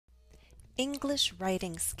English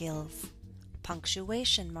writing skills,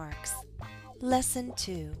 punctuation marks, Lesson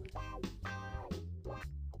 2.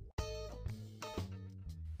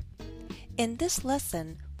 In this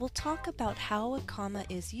lesson, we'll talk about how a comma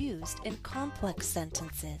is used in complex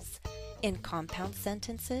sentences, in compound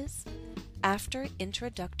sentences, after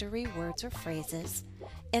introductory words or phrases,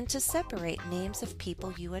 and to separate names of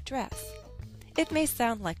people you address. It may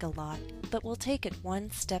sound like a lot, but we'll take it one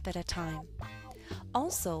step at a time.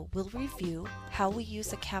 Also, we'll review how we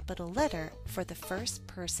use a capital letter for the first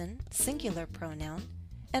person singular pronoun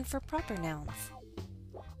and for proper nouns.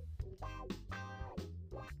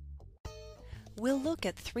 We'll look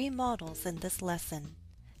at 3 models in this lesson.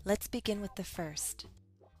 Let's begin with the first.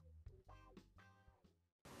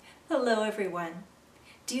 Hello everyone.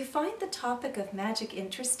 Do you find the topic of magic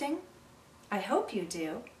interesting? I hope you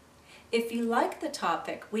do. If you like the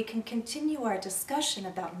topic, we can continue our discussion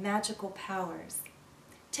about magical powers.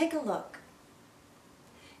 Take a look.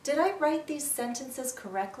 Did I write these sentences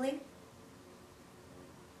correctly?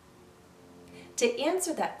 To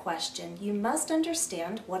answer that question, you must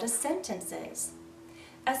understand what a sentence is.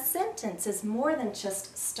 A sentence is more than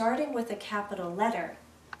just starting with a capital letter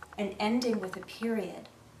and ending with a period.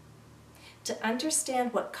 To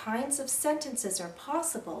understand what kinds of sentences are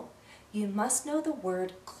possible, you must know the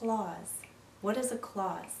word clause. What is a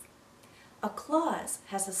clause? A clause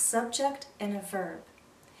has a subject and a verb.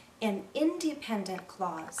 An independent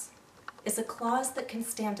clause is a clause that can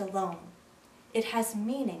stand alone. It has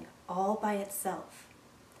meaning all by itself.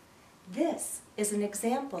 This is an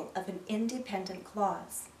example of an independent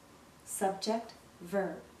clause. Subject,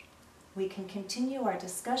 verb. We can continue our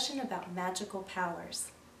discussion about magical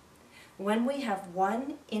powers. When we have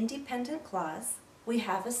one independent clause, we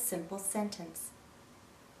have a simple sentence.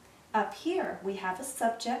 Up here, we have a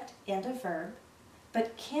subject and a verb,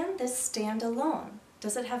 but can this stand alone?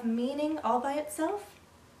 Does it have meaning all by itself?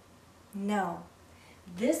 No.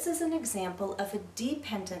 This is an example of a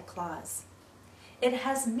dependent clause. It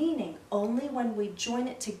has meaning only when we join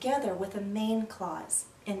it together with a main clause,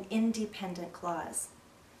 an independent clause.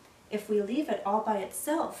 If we leave it all by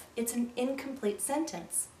itself, it's an incomplete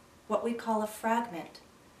sentence, what we call a fragment.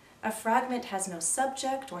 A fragment has no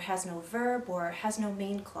subject or has no verb or has no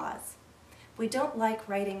main clause. We don't like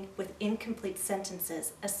writing with incomplete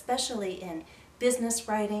sentences, especially in business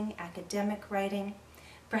writing, academic writing.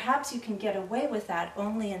 Perhaps you can get away with that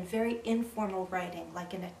only in very informal writing,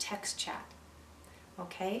 like in a text chat.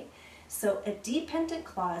 Okay? So a dependent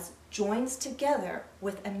clause joins together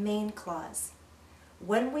with a main clause.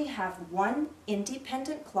 When we have one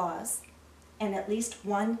independent clause and at least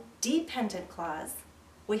one dependent clause,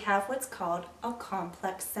 we have what's called a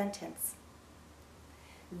complex sentence.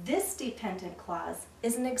 This dependent clause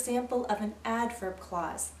is an example of an adverb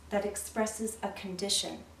clause that expresses a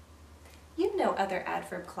condition. You know other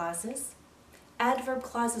adverb clauses. Adverb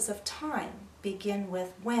clauses of time begin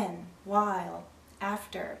with when, while,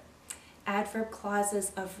 after. Adverb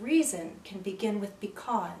clauses of reason can begin with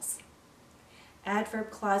because.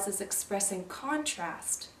 Adverb clauses expressing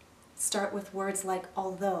contrast start with words like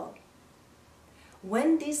although.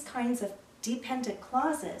 When these kinds of dependent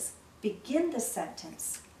clauses begin the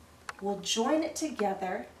sentence, we'll join it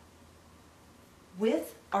together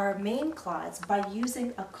with our main clause by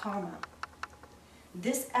using a comma.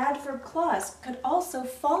 This adverb clause could also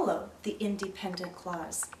follow the independent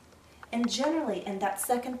clause. And generally, in that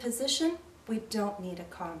second position, we don't need a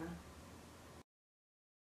comma.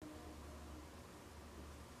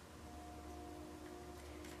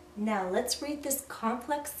 Now let's read this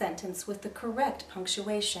complex sentence with the correct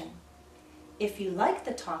punctuation. If you like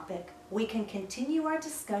the topic, we can continue our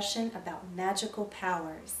discussion about magical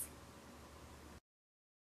powers.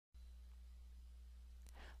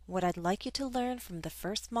 What I'd like you to learn from the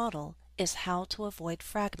first model is how to avoid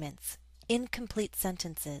fragments, incomplete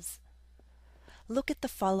sentences. Look at the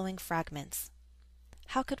following fragments.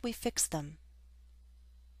 How could we fix them?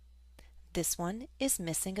 This one is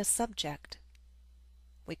missing a subject.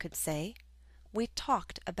 We could say, we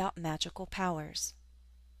talked about magical powers.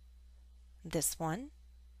 This one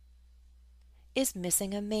is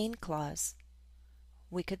missing a main clause.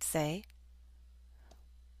 We could say,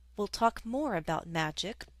 we'll talk more about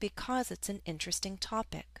magic because it's an interesting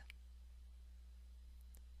topic.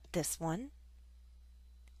 This one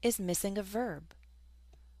is missing a verb.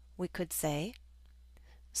 We could say,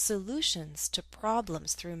 solutions to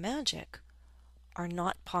problems through magic are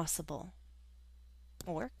not possible,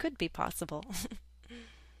 or could be possible.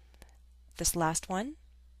 This last one,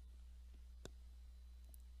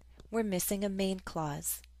 we're missing a main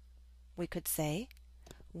clause. We could say,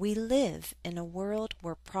 we live in a world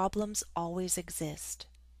where problems always exist.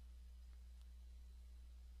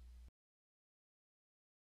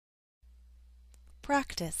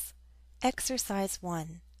 Practice. Exercise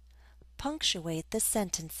 1. Punctuate the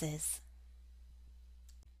sentences.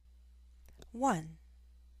 1.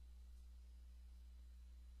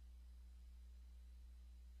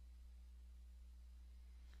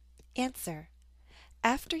 Answer.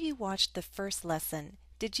 After you watched the first lesson,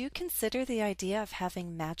 did you consider the idea of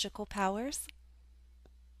having magical powers?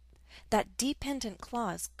 That dependent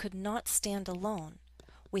clause could not stand alone.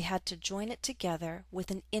 We had to join it together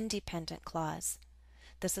with an independent clause.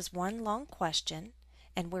 This is one long question,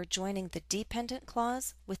 and we're joining the dependent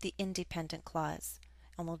clause with the independent clause,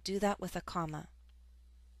 and we'll do that with a comma.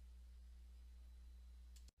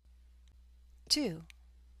 2.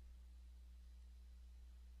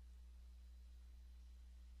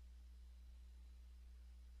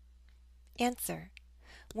 Answer.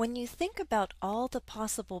 When you think about all the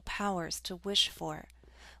possible powers to wish for,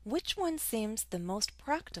 which one seems the most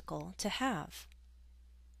practical to have?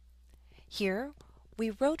 Here, we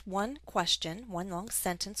wrote one question, one long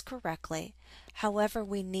sentence correctly. However,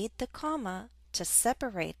 we need the comma to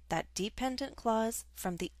separate that dependent clause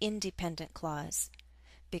from the independent clause,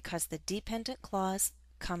 because the dependent clause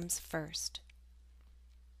comes first.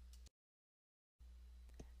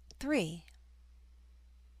 3.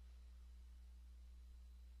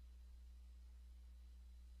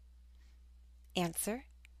 Answer.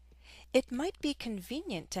 It might be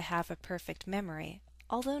convenient to have a perfect memory,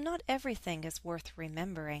 although not everything is worth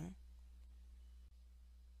remembering.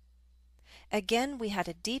 Again, we had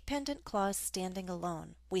a dependent clause standing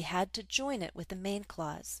alone. We had to join it with the main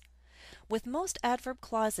clause. With most adverb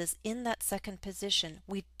clauses in that second position,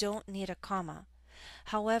 we don't need a comma.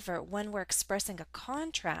 However, when we're expressing a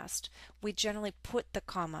contrast, we generally put the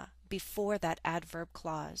comma before that adverb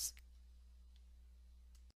clause.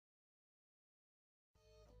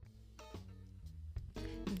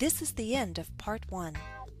 This is the end of part 1.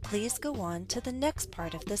 Please go on to the next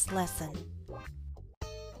part of this lesson.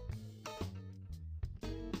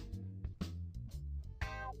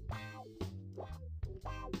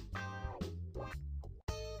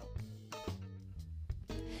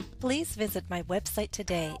 Please visit my website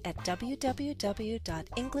today at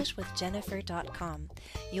www.englishwithjennifer.com.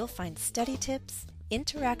 You'll find study tips,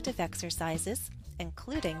 interactive exercises,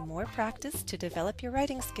 including more practice to develop your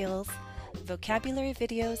writing skills, vocabulary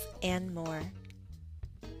videos, and more.